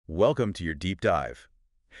Welcome to your deep dive.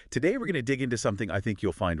 Today we're going to dig into something I think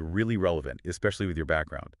you'll find really relevant, especially with your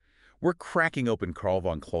background. We're cracking open Carl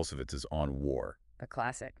von Clausewitz's On War. A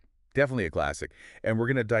classic. Definitely a classic. And we're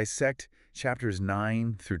going to dissect chapters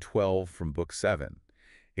 9 through 12 from book 7.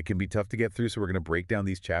 It can be tough to get through, so we're going to break down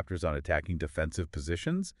these chapters on attacking defensive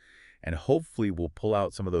positions, and hopefully we'll pull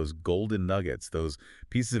out some of those golden nuggets, those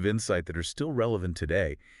pieces of insight that are still relevant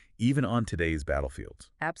today, even on today's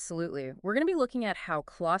battlefields. Absolutely. We're going to be looking at how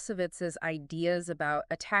Clausewitz's ideas about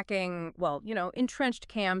attacking, entrenched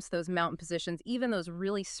camps, those mountain positions, even those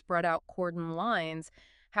really spread out cordon lines,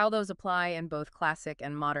 how those apply in both classic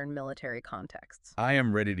and modern military contexts. I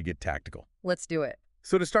am ready to get tactical. Let's do it.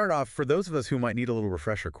 So to start off, for those of us who might need a little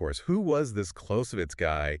refresher course, who was this Clausewitz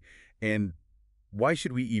guy, and why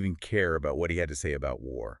should we even care about what he had to say about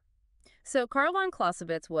war? So Carl von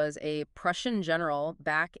Clausewitz was a Prussian general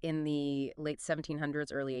back in the late 1700s,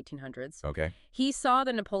 early 1800s. Okay. He saw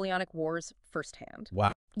the Napoleonic Wars firsthand.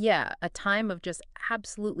 Wow. Yeah, a time of just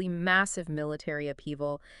absolutely massive military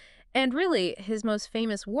upheaval. And really, his most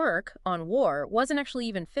famous work on war wasn't actually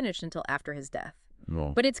even finished until after his death.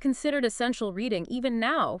 Well, But it's considered essential reading even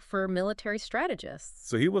now for military strategists.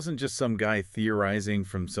 so he wasn't just some guy theorizing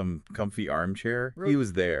from some comfy armchair. He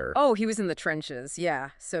was there. Oh, he was in the trenches,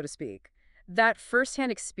 yeah, so to speak. That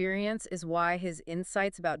firsthand experience is why his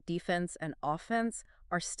insights about defense and offense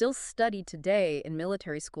are still studied today in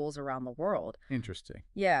military schools around the world. Interesting.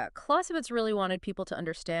 Yeah, Clausewitz really wanted people to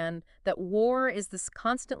understand that war is this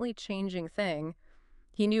constantly changing thing.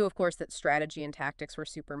 He knew, of course, that strategy and tactics were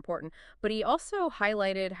super important, but he also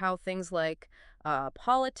highlighted how things like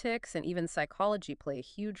politics and even psychology play a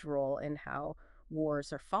huge role in how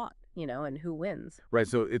wars are fought, and who wins. Right,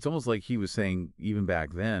 so it's almost like he was saying, even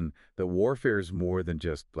back then, that warfare is more than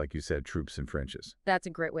just, like you said, troops and trenches. That's a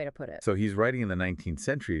great way to put it. So he's writing in the 19th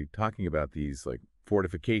century talking about these, like,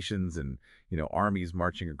 fortifications and, armies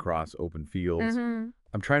marching across open fields.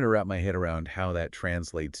 I'm trying to wrap my head around how that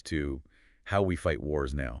translates to how we fight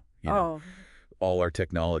wars now. All our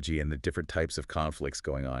technology and the different types of conflicts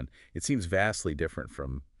going on. It seems vastly different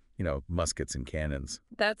from, muskets and cannons.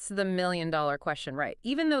 That's the million-dollar question, right?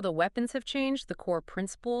 Even though the weapons have changed, the core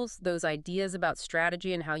principles, those ideas about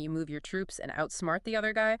strategy and how you move your troops and outsmart the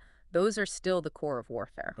other guy, those are still the core of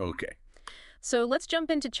warfare. Okay. So let's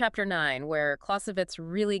jump into Chapter 9, where Clausewitz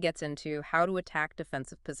really gets into how to attack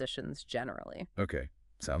defensive positions generally. Okay.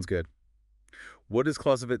 Sounds good. What does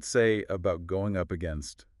Clausewitz say about going up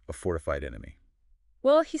against a fortified enemy?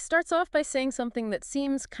 Well, he starts off by saying something that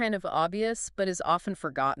seems kind of obvious, but is often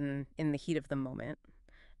forgotten in the heat of the moment.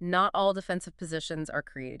 Not all defensive positions are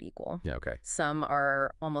created equal. Yeah, okay. Some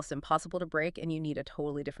are almost impossible to break, and you need a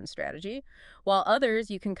totally different strategy, while others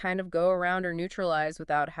you can kind of go around or neutralize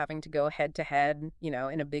without having to go head-to-head, in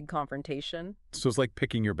a big confrontation. So it's like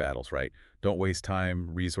picking your battles, right? Don't waste time,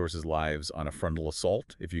 resources, lives on a frontal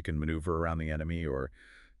assault if you can maneuver around the enemy or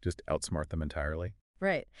just outsmart them entirely.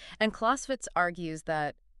 Right. And Clausewitz argues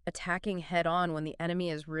that attacking head-on when the enemy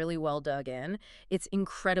is really well dug in, it's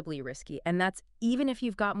incredibly risky. And that's even if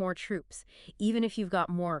you've got more troops, even if you've got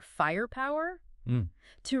more firepower.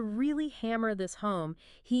 To really hammer this home,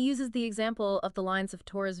 he uses the example of the lines of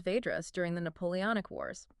Torres Vedras during the Napoleonic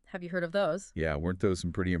Wars. Have you heard of those? Yeah, weren't those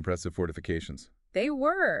some pretty impressive fortifications? They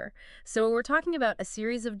were. So we're talking about a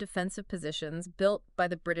series of defensive positions built by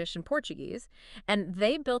the British and Portuguese, and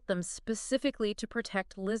they built them specifically to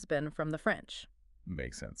protect Lisbon from the French.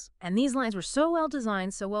 Makes sense. And these lines were so well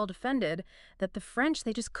designed, so well defended, that the French,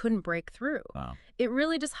 they just couldn't break through. Wow. It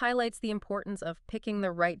really just highlights the importance of picking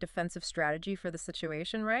the right defensive strategy for the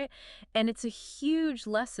situation, right? And it's a huge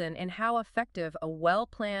lesson in how effective a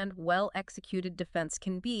well-planned, well-executed defense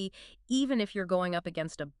can be, even if you're going up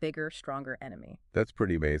against a bigger, stronger enemy. That's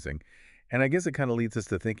pretty amazing. And I guess it kind of leads us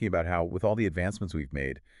to thinking about how, with all the advancements we've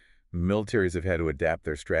made, militaries have had to adapt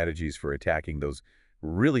their strategies for attacking those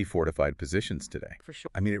really fortified positions today. For sure.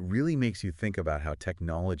 I mean, it really makes you think about how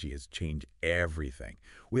technology has changed everything.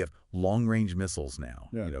 We have long-range missiles now,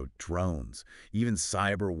 drones, even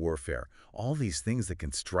cyber warfare, all these things that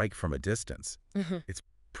can strike from a distance. It's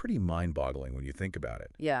pretty mind-boggling when you think about it.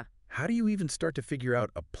 Yeah. How do you even start to figure out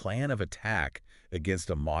a plan of attack against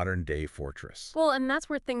a modern-day fortress? Well, and that's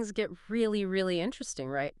where things get really, really interesting,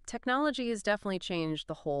 right? Technology has definitely changed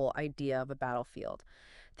the whole idea of a battlefield.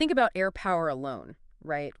 Think about air power alone.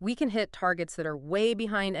 Right? We can hit targets that are way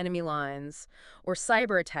behind enemy lines, or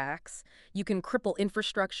cyber attacks. You can cripple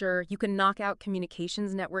infrastructure. You can knock out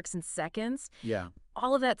communications networks in seconds. Yeah.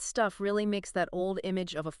 all of that stuff really makes that old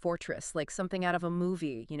image of a fortress, like something out of a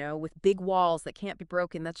movie, with big walls that can't be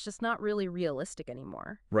broken. That's just not really realistic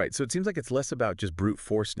anymore. Right, so it seems like it's less about just brute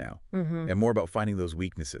force now, and more about finding those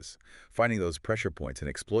weaknesses, finding those pressure points and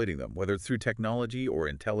exploiting them, whether it's through technology or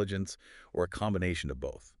intelligence or a combination of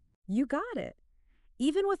both. You got it.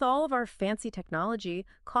 Even with all of our fancy technology,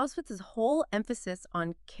 Clausewitz's whole emphasis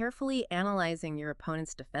on carefully analyzing your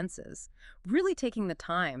opponent's defenses, really taking the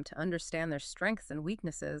time to understand their strengths and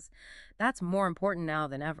weaknesses, that's more important now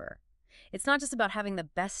than ever. It's not just about having the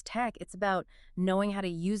best tech, it's about knowing how to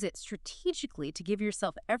use it strategically to give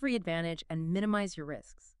yourself every advantage and minimize your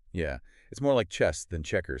risks. Yeah, it's more like chess than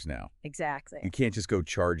checkers now. Exactly. You can't just go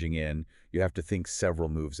charging in. You have to think several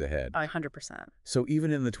moves ahead. 100%. So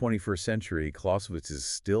even in the 21st century, Clausewitz is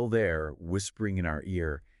still there, whispering in our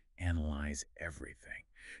ear, analyze everything.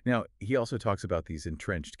 Now, he also talks about these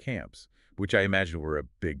entrenched camps, which I imagine were a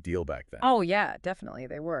big deal back then. Oh, yeah, definitely,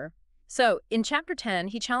 they were. So, in Chapter 10,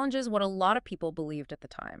 he challenges what a lot of people believed at the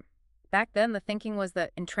time. Back then, the thinking was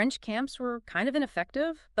that entrenched camps were kind of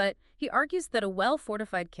ineffective, but he argues that a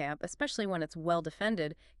well-fortified camp, especially when it's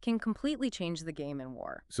well-defended, can completely change the game in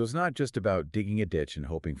war. So it's not just about digging a ditch and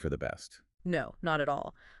hoping for the best. No, not at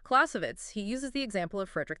all. Clausewitz, he uses the example of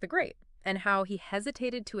Frederick the Great and how he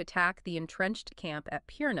hesitated to attack the entrenched camp at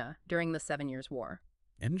Pirna during the 7 Years' War.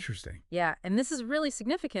 Interesting. Yeah, and this is really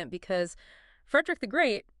significant because Frederick the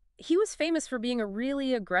Great, he was famous for being a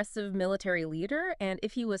really aggressive military leader, and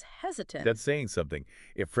if he was hesitant... That's saying something.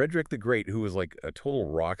 If Frederick the Great, who was like a total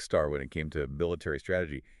rock star when it came to military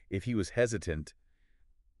strategy, if he was hesitant,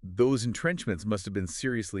 those entrenchments must have been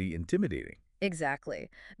seriously intimidating.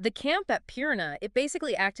 Exactly. The camp at Pirna, it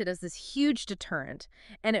basically acted as this huge deterrent,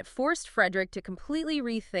 and it forced Frederick to completely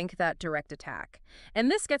rethink that direct attack.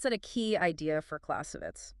 And this gets at a key idea for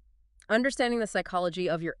Clausewitz. Understanding the psychology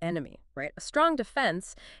of your enemy, right? A strong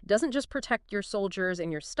defense doesn't just protect your soldiers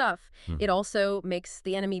and your stuff, it also makes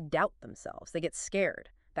the enemy doubt themselves. They get scared.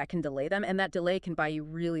 That can delay them, and that delay can buy you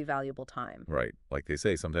really valuable time. Right. Like they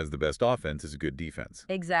say, sometimes the best offense is a good defense.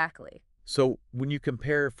 Exactly. So when you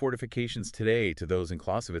compare fortifications today to those in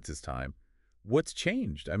Clausewitz's time, what's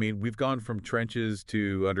changed? I mean, we've gone from trenches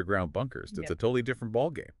to underground bunkers. It's a totally different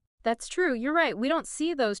ballgame. That's true. You're right. We don't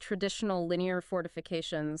see those traditional linear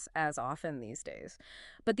fortifications as often these days.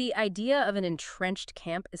 But the idea of an entrenched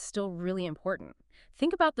camp is still really important.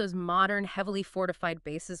 Think about those modern, heavily fortified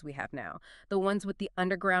bases we have now, the ones with the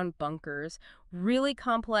underground bunkers, really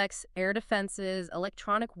complex air defenses,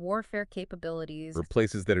 electronic warfare capabilities. Or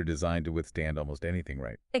places that are designed to withstand almost anything,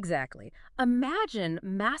 right? Exactly. Imagine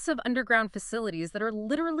massive underground facilities that are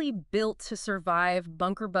literally built to survive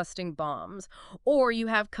bunker-busting bombs. Or you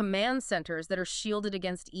have command centers that are shielded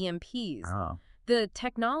against EMPs. Ah. The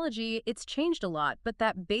technology, it's changed a lot, but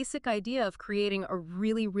that basic idea of creating a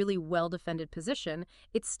really, really well-defended position,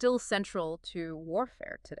 it's still central to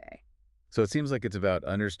warfare today. So it seems like it's about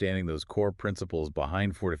understanding those core principles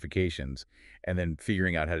behind fortifications and then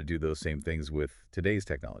figuring out how to do those same things with today's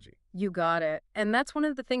technology. You got it. And that's one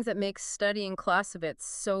of the things that makes studying Clausewitz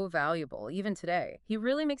so valuable, even today. He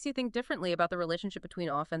really makes you think differently about the relationship between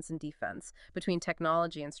offense and defense, between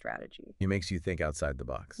technology and strategy. It makes you think outside the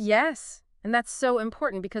box. Yes. And that's so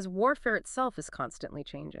important because warfare itself is constantly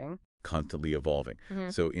changing. Constantly evolving.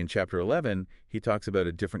 So in Chapter 11, he talks about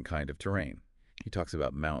a different kind of terrain. He talks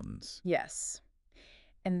about mountains. Yes.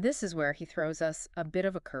 And this is where he throws us a bit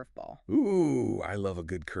of a curveball. Ooh, I love a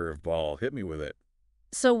good curveball. Hit me with it.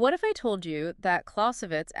 So what if I told you that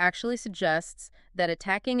Clausewitz actually suggests that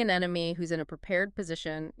attacking an enemy who's in a prepared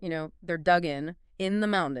position, they're dug in the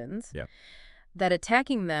mountains, that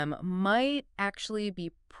attacking them might actually be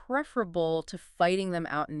preferable to fighting them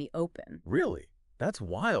out in the open? Really? That's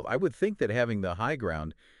wild. I would think that having the high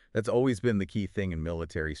ground, that's always been the key thing in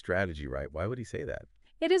military strategy, right? Why would he say that?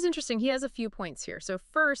 It is interesting. He has a few points here. So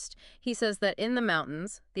first, he says that in the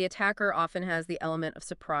mountains, the attacker often has the element of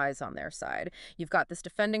surprise on their side. You've got this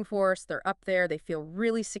defending force. They're up there. They feel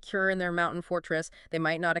really secure in their mountain fortress. They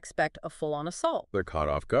might not expect a full-on assault. They're caught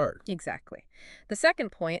off guard. Exactly. The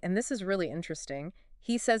second point, and this is really interesting,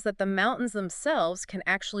 he says that the mountains themselves can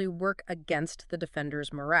actually work against the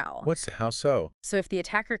defender's morale. How so? So if the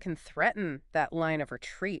attacker can threaten that line of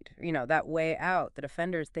retreat, that way out, the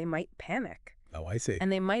defenders, they might panic. Oh, I see. And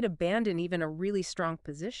they might abandon even a really strong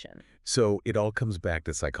position. So it all comes back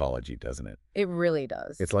to psychology, doesn't it? It really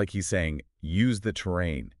does. It's like he's saying, use the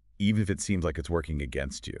terrain, even if it seems like it's working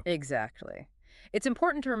against you. Exactly. It's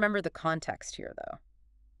important to remember the context here, though.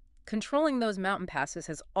 Controlling those mountain passes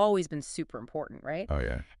has always been super important, right? Oh,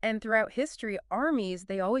 yeah. And throughout history, armies,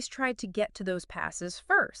 they always tried to get to those passes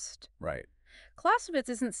first. Right. Clausewitz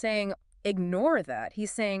isn't saying ignore that.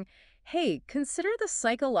 He's saying, hey, consider the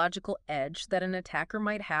psychological edge that an attacker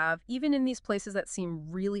might have, even in these places that seem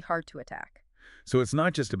really hard to attack. So it's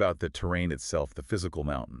not just about the terrain itself, the physical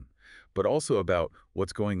mountain, but also about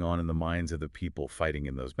what's going on in the minds of the people fighting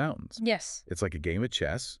in those mountains. Yes. It's like a game of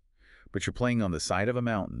chess, but you're playing on the side of a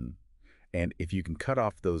mountain, and if you can cut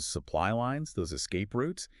off those supply lines, those escape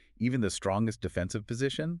routes, even the strongest defensive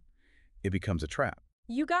position, it becomes a trap.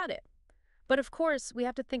 You got it. But of course, we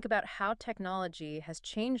have to think about how technology has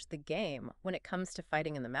changed the game when it comes to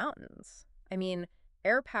fighting in the mountains. I mean,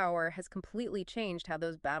 air power has completely changed how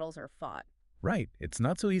those battles are fought. Right. It's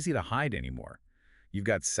not so easy to hide anymore. You've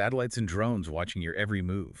got satellites and drones watching your every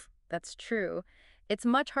move. That's true. It's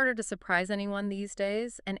much harder to surprise anyone these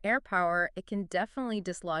days, and air power, it can definitely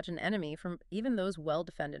dislodge an enemy from even those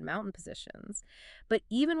well-defended mountain positions. But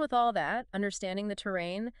even with all that, understanding the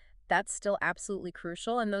terrain, that's still absolutely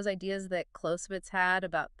crucial, and those ideas that Clausewitz had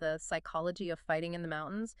about the psychology of fighting in the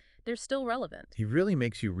mountains, they're still relevant. He really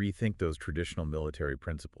makes you rethink those traditional military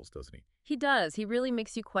principles, doesn't he? He does. He really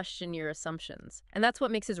makes you question your assumptions, and that's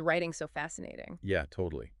what makes his writing so fascinating. Yeah,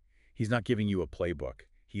 totally. He's not giving you a playbook.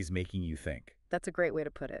 He's making you think. That's a great way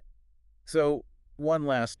to put it. So, one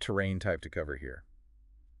last terrain type to cover here.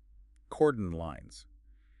 Cordon lines.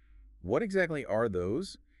 What exactly are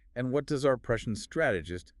those, and what does our Prussian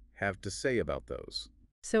strategist have to say about those?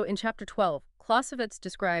 So in Chapter 12, Clausewitz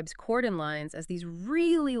describes Cordon lines as these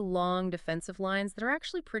really long defensive lines that are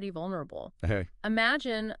actually pretty vulnerable. Hey.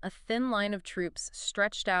 Imagine a thin line of troops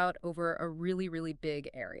stretched out over a really, really big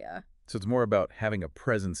area. So it's more about having a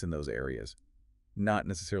presence in those areas, not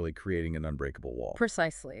necessarily creating an unbreakable wall.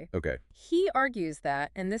 Precisely. Okay. He argues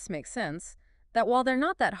that, and this makes sense, that while they're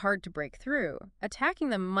not that hard to break through, attacking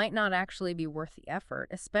them might not actually be worth the effort,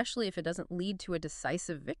 especially if it doesn't lead to a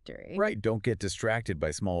decisive victory. Right. Don't get distracted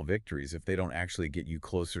by small victories if they don't actually get you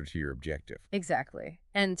closer to your objective. Exactly.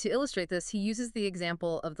 And to illustrate this, he uses the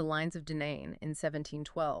example of the lines of Denain in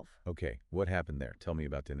 1712. Okay. What happened there? Tell me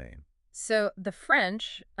about Denain. So the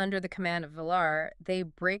French, under the command of Villars, they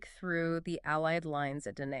break through the Allied lines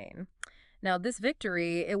at Denain. Now, this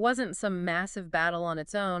victory, it wasn't some massive battle on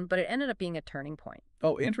its own, but it ended up being a turning point.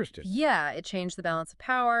 Oh, interesting. Yeah, it changed the balance of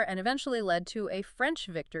power and eventually led to a French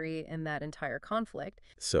victory in that entire conflict.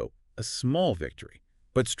 So, a small victory,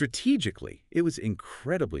 but strategically, it was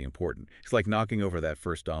incredibly important. It's like knocking over that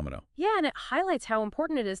first domino. Yeah, and it highlights how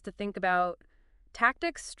important it is to think about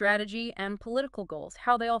tactics, strategy, and political goals,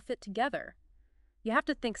 how they all fit together. You have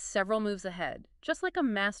to think several moves ahead, just like a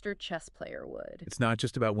master chess player would. It's not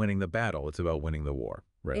just about winning the battle, it's about winning the war.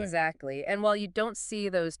 Right. Exactly. And while you don't see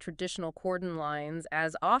those traditional cordon lines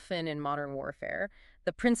as often in modern warfare,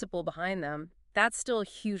 the principle behind them, that's still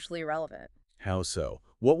hugely relevant. How so?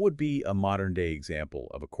 What would be a modern-day example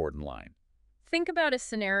of a cordon line? Think about a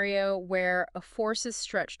scenario where a force is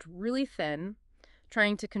stretched really thin,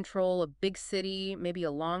 trying to control a big city, maybe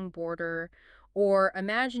a long border. Or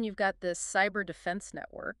imagine you've got this cyber defense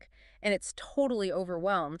network, and it's totally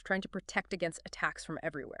overwhelmed, trying to protect against attacks from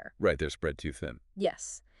everywhere. Right, they're spread too thin.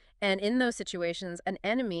 Yes. And in those situations, an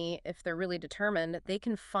enemy, if they're really determined, they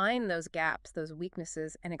can find those gaps, those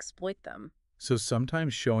weaknesses, and exploit them. So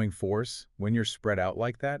sometimes showing force, when you're spread out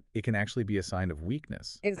like that, it can actually be a sign of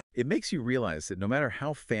weakness. It makes you realize that no matter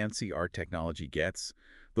how fancy our technology gets,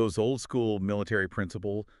 those old school military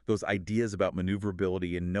principles, those ideas about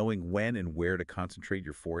maneuverability and knowing when and where to concentrate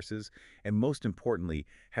your forces, and most importantly,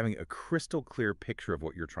 having a crystal clear picture of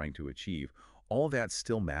what you're trying to achieve, all that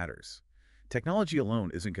still matters. Technology alone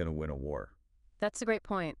isn't going to win a war. That's a great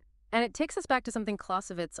point. And it takes us back to something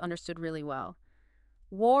Clausewitz understood really well.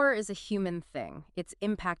 War is a human thing. It's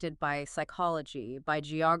impacted by psychology, by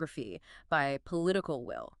geography, by political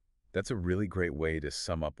will. That's a really great way to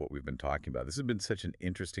sum up what we've been talking about. This has been such an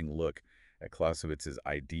interesting look at Clausewitz's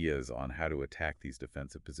ideas on how to attack these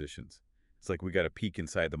defensive positions. It's like we got a peek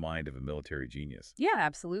inside the mind of a military genius. Yeah,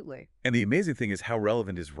 absolutely. And the amazing thing is how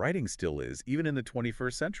relevant his writing still is, even in the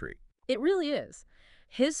 21st century. It really is.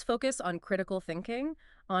 His focus on critical thinking,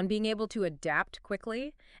 on being able to adapt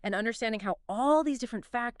quickly, and understanding how all these different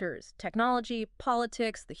factors, technology,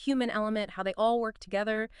 politics, the human element, how they all work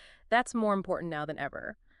together, that's more important now than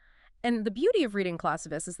ever. And the beauty of reading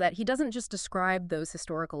Clausewitz is that he doesn't just describe those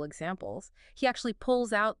historical examples. He actually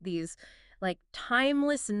pulls out these, like,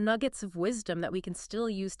 timeless nuggets of wisdom that we can still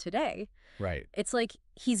use today. Right. It's like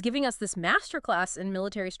he's giving us this masterclass in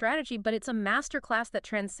military strategy, but it's a masterclass that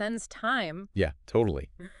transcends time. Yeah, totally.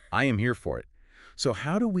 I am here for it. So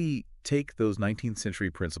how do we take those 19th century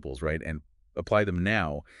principles, right, and apply them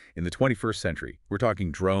now in the 21st century. We're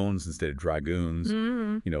talking drones instead of dragoons,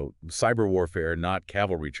 cyber warfare, not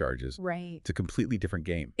cavalry charges. Right. It's a completely different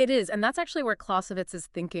game. It is, and that's actually where Clausewitz's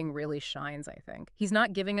thinking really shines, I think. He's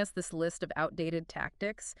not giving us this list of outdated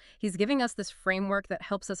tactics. He's giving us this framework that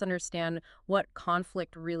helps us understand what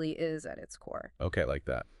conflict really is at its core. Okay, like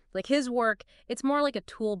that. Like his work, it's more like a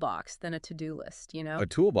toolbox than a to-do list, you know? A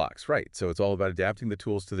toolbox, right. So it's all about adapting the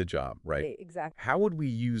tools to the job, right? Exactly. How would we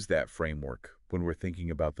use that framework when we're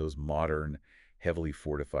thinking about those modern, heavily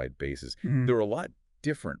fortified bases? They're a lot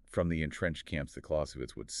different from the entrenched camps that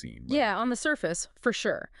Clausewitz would seem. Right? Yeah, on the surface, for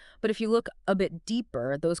sure. But if you look a bit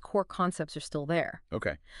deeper, those core concepts are still there.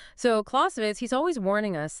 Okay. So Clausewitz, he's always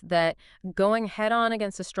warning us that going head-on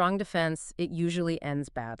against a strong defense, it usually ends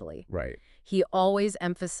badly. Right. He always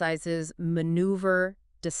emphasizes maneuver,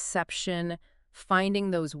 deception, finding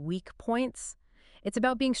those weak points. It's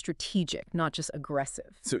about being strategic, not just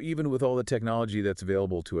aggressive. So even with all the technology that's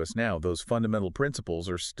available to us now, those fundamental principles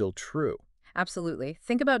are still true. Absolutely.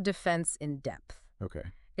 Think about defense in depth. Okay.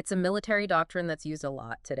 It's a military doctrine that's used a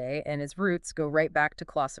lot today, and its roots go right back to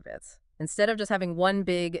Clausewitz. Instead of just having one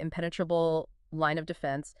big, impenetrable line of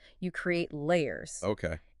defense, you create layers.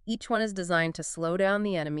 Okay. Each one is designed to slow down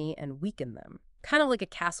the enemy and weaken them. Kind of like a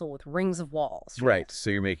castle with rings of walls. Right. So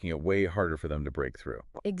you're making it way harder for them to break through.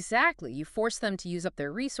 Exactly. You force them to use up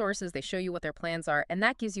their resources, they show you what their plans are, and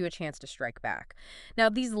that gives you a chance to strike back. Now,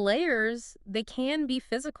 these layers, they can be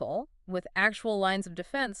physical with actual lines of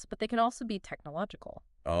defense, but they can also be technological.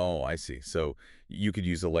 Oh, I see. So you could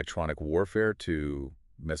use electronic warfare to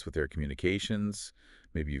mess with their communications.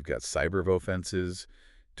 Maybe you've got cyber offenses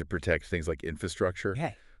to protect things like infrastructure.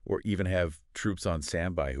 Yeah. Or even have troops on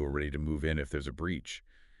standby who are ready to move in if there's a breach.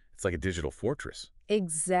 It's like a digital fortress.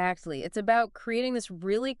 Exactly. It's about creating this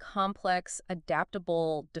really complex,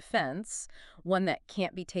 adaptable defense, one that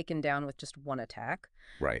can't be taken down with just one attack.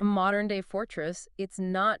 Right. A modern-day fortress, it's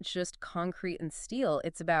not just concrete and steel.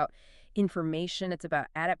 It's about information. It's about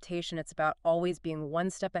adaptation. It's about always being one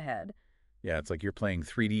step ahead. Yeah, it's like you're playing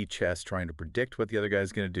 3D chess, trying to predict what the other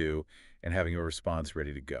guy's going to do and having a response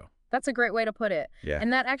ready to go. That's a great way to put it. Yeah.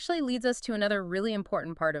 And that actually leads us to another really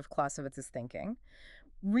important part of Clausewitz's thinking,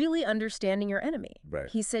 really understanding your enemy. Right.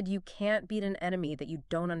 He said you can't beat an enemy that you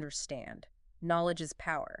don't understand. Knowledge is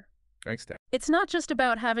power. Thanks, Dad. It's not just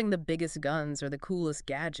about having the biggest guns or the coolest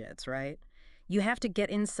gadgets, right? You have to get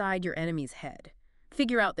inside your enemy's head.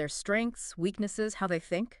 Figure out their strengths, weaknesses, how they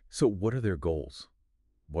think. So what are their goals?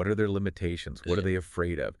 What are their limitations? What are they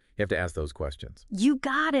afraid of? You have to ask those questions. You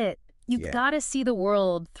got it. You've got to see the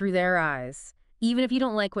world through their eyes, even if you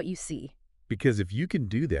don't like what you see. Because if you can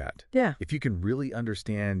do that, Yeah. if you can really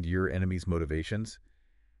understand your enemy's motivations,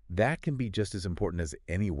 that can be just as important as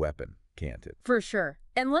any weapon, can't it? For sure.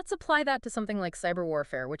 And let's apply that to something like cyber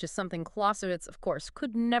warfare, which is something Clausewitz, of course,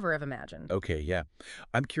 could never have imagined. Okay, yeah.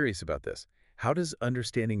 I'm curious about this. How does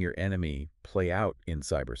understanding your enemy play out in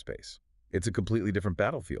cyberspace? It's a completely different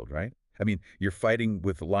battlefield, right? I mean, you're fighting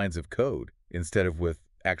with lines of code instead of with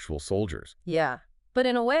actual soldiers. Yeah. But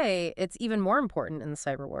in a way, it's even more important in the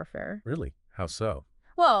cyber warfare. Really? How so?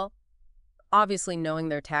 Well, obviously knowing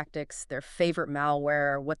their tactics, their favorite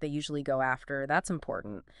malware, what they usually go after, that's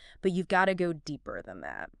important. But you've got to go deeper than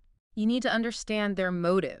that. You need to understand their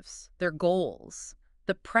motives, their goals,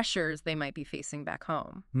 the pressures they might be facing back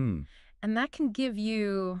home. And that can give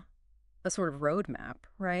you a sort of roadmap,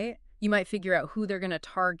 right? You might figure out who they're going to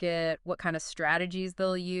target, what kind of strategies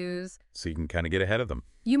they'll use. So you can kind of get ahead of them.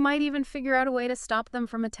 You might even figure out a way to stop them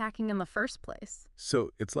from attacking in the first place. So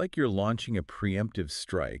it's like you're launching a preemptive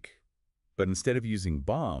strike, but instead of using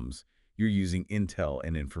bombs, you're using intel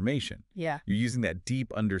and information. Yeah. You're using that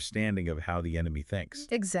deep understanding of how the enemy thinks.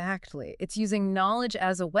 Exactly. It's using knowledge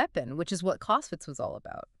as a weapon, which is what Clausewitz was all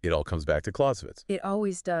about. It all comes back to Clausewitz. It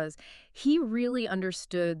always does. He really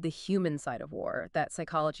understood the human side of war, that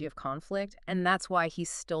psychology of conflict, and that's why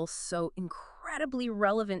he's still so incredibly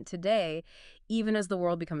relevant today, even as the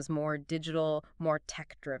world becomes more digital, more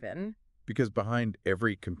tech-driven. Because behind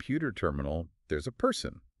every computer terminal, there's a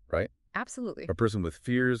person, right? Absolutely. A person with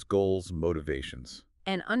fears, goals, motivations.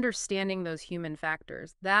 And understanding those human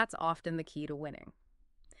factors, that's often the key to winning.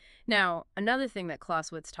 Now, another thing that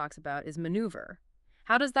Clausewitz talks about is maneuver.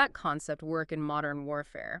 How does that concept work in modern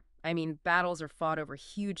warfare? I mean, battles are fought over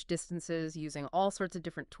huge distances using all sorts of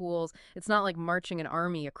different tools. It's not like marching an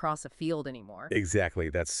army across a field anymore. Exactly.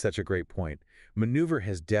 That's such a great point. Maneuver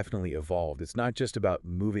has definitely evolved. It's not just about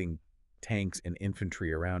moving tanks and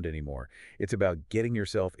infantry around anymore. It's about getting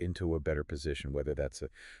yourself into a better position, whether that's a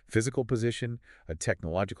physical position, a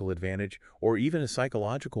technological advantage, or even a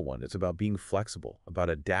psychological one. It's about being flexible, about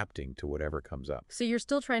adapting to whatever comes up. So you're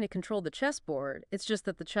still trying to control the chessboard. It's just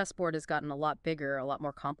that the chessboard has gotten a lot bigger, a lot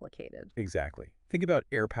more complicated. Exactly. Think about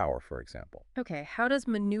air power, for example. Okay, how does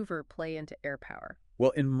maneuver play into air power?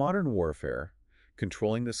 Well, in modern warfare,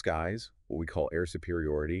 controlling the skies, what we call air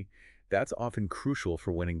superiority, that's often crucial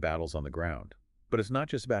for winning battles on the ground. But it's not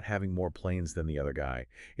just about having more planes than the other guy.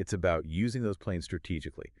 It's about using those planes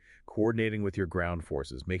strategically, coordinating with your ground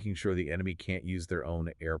forces, making sure the enemy can't use their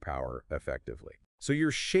own air power effectively. So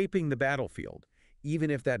you're shaping the battlefield,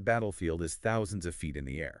 even if that battlefield is thousands of feet in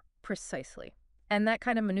the air. Precisely. And that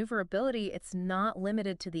kind of maneuverability, it's not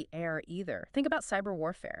limited to the air either. Think about cyber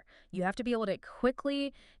warfare. You have to be able to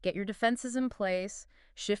quickly get your defenses in place,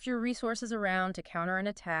 shift your resources around to counter an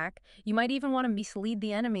attack. You might even want to mislead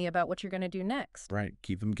the enemy about what you're going to do next. Right,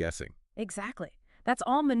 keep them guessing. Exactly. That's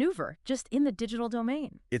all maneuver, just in the digital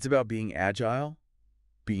domain. It's about being agile,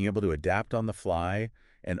 being able to adapt on the fly,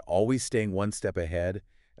 and always staying one step ahead,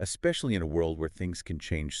 especially in a world where things can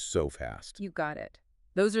change so fast. You got it.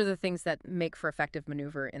 Those are the things that make for effective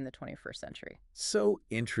maneuver in the 21st century. So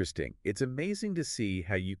interesting. It's amazing to see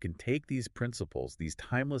how you can take these principles, these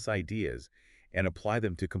timeless ideas, and apply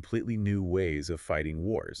them to completely new ways of fighting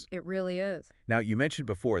wars. It really is. Now, you mentioned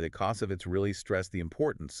before that Clausewitz really stressed the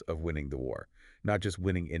importance of winning the war, not just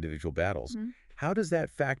winning individual battles. How does that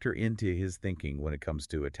factor into his thinking when it comes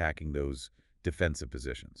to attacking those defensive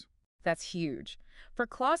positions? That's huge. For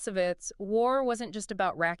Clausewitz, war wasn't just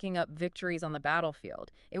about racking up victories on the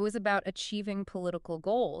battlefield. It was about achieving political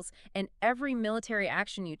goals, and every military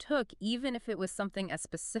action you took, even if it was something as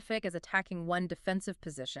specific as attacking one defensive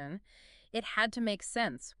position, it had to make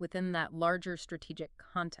sense within that larger strategic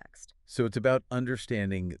context. So it's about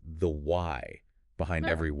understanding the why behind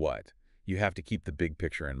Yeah. every what. You have to keep the big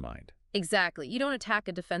picture in mind. Exactly. You don't attack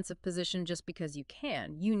a defensive position just because you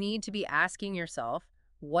can. You need to be asking yourself,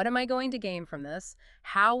 what am I going to gain from this?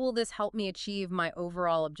 How will this help me achieve my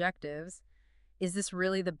overall objectives? Is this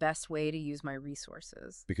really the best way to use my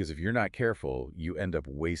resources? Because if you're not careful, you end up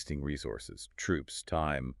wasting resources, troops,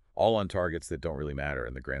 time, all on targets that don't really matter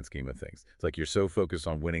in the grand scheme of things. It's like you're so focused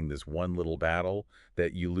on winning this one little battle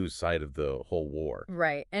that you lose sight of the whole war.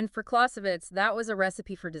 Right. And for Clausewitz, that was a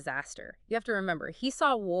recipe for disaster. You have to remember, he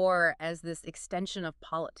saw war as this extension of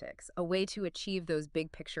politics, a way to achieve those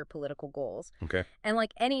big picture political goals. Okay. And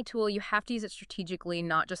like any tool, you have to use it strategically,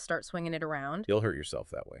 not just start swinging it around. You'll hurt yourself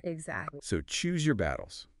that way. Exactly. So choose your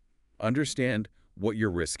battles. Understand what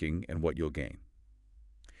you're risking and what you'll gain.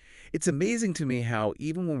 It's amazing to me how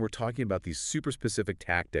even when we're talking about these super specific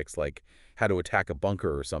tactics like how to attack a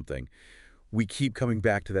bunker or something, we keep coming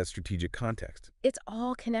back to that strategic context. It's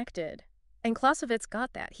all connected. And Clausewitz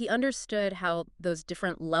got that. He understood how those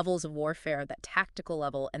different levels of warfare, that tactical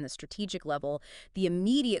level and the strategic level, the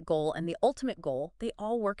immediate goal and the ultimate goal, they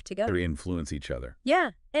all work together. They influence each other.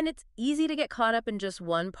 Yeah, and it's easy to get caught up in just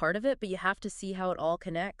one part of it, but you have to see how it all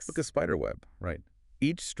connects. Look at spider web, right?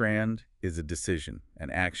 Each strand is a decision, an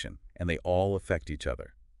action, and they all affect each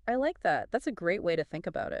other. I like that. That's a great way to think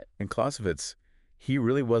about it. And Clausewitz, he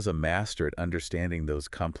really was a master at understanding those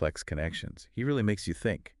complex connections. He really makes you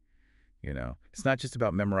think. You know, it's not just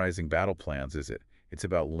about memorizing battle plans, is it? It's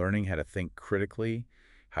about learning how to think critically,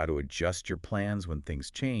 how to adjust your plans when things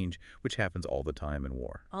change, which happens all the time in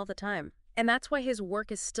war. All the time. And that's why his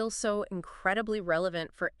work is still so incredibly relevant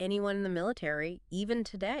for anyone in the military, even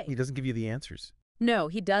today. He doesn't give you the answers. No,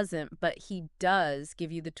 he doesn't, but he does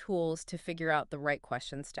give you the tools to figure out the right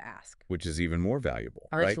questions to ask. Which is even more valuable,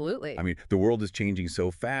 right? Absolutely. I mean, the world is changing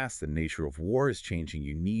so fast, the nature of war is changing.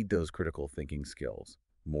 You need those critical thinking skills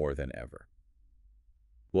more than ever.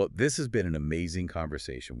 Well, this has been an amazing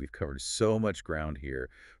conversation. We've covered so much ground here,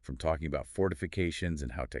 from talking about fortifications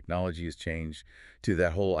and how technology has changed, to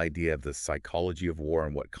that whole idea of the psychology of war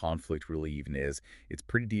and what conflict really even is. It's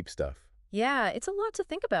pretty deep stuff. Yeah, it's a lot to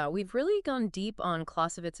think about. We've really gone deep on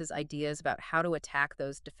Clausewitz's ideas about how to attack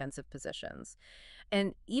those defensive positions.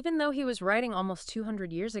 And even though he was writing almost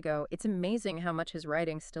 200 years ago, it's amazing how much his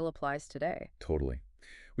writing still applies today. Totally.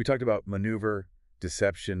 We talked about maneuver,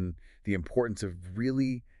 deception, the importance of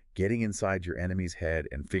really getting inside your enemy's head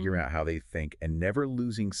and figuring out how they think and never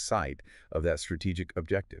losing sight of that strategic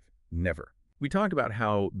objective. Never. We talked about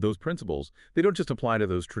how those principles, they don't just apply to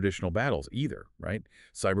those traditional battles either, right?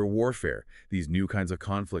 Cyber warfare, these new kinds of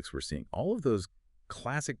conflicts we're seeing, all of those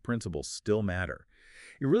classic principles still matter.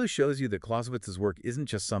 It really shows you that Clausewitz's work isn't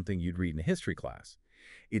just something you'd read in a history class.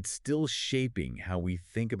 It's still shaping how we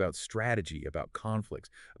think about strategy, about conflicts,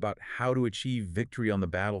 about how to achieve victory on the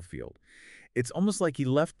battlefield. It's almost like he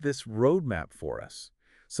left this roadmap for us,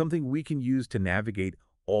 something we can use to navigate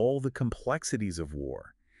all the complexities of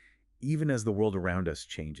war, even as the world around us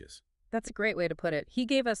changes. That's a great way to put it. He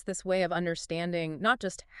gave us this way of understanding not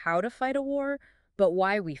just how to fight a war, but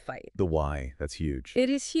why we fight. The why, that's huge. It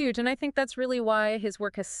is huge, and I think that's really why his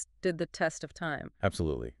work has stood the test of time.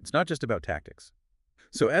 Absolutely. It's not just about tactics.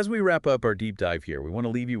 So as we wrap up our deep dive here, we want to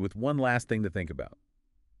leave you with one last thing to think about,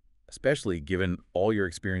 especially given all your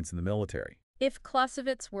experience in the military. If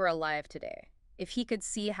Clausewitz were alive today, if he could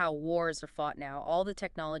see how wars are fought now, all the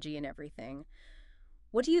technology and everything,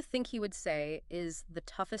 what do you think he would say is the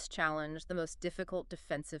toughest challenge, the most difficult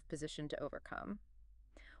defensive position to overcome?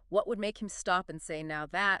 What would make him stop and say, now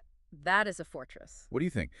that is a fortress? What do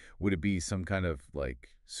you think? Would it be some kind of like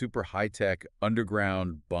super high-tech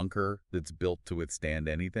underground bunker that's built to withstand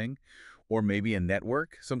anything? Or maybe a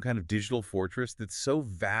network, some kind of digital fortress that's so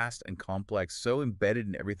vast and complex, so embedded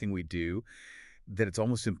in everything we do, that it's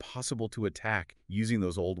almost impossible to attack using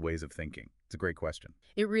those old ways of thinking? It's a great question.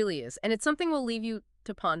 It really is. And it's something we'll leave you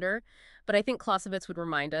to ponder. But I think Clausewitz would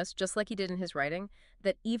remind us, just like he did in his writing,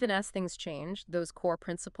 that even as things change, those core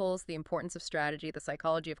principles, the importance of strategy, the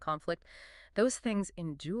psychology of conflict, those things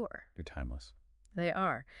endure. They're timeless. They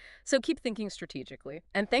are. So keep thinking strategically.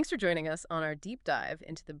 And thanks for joining us on our deep dive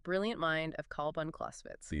into the brilliant mind of Carl von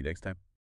Clausewitz. See you next time.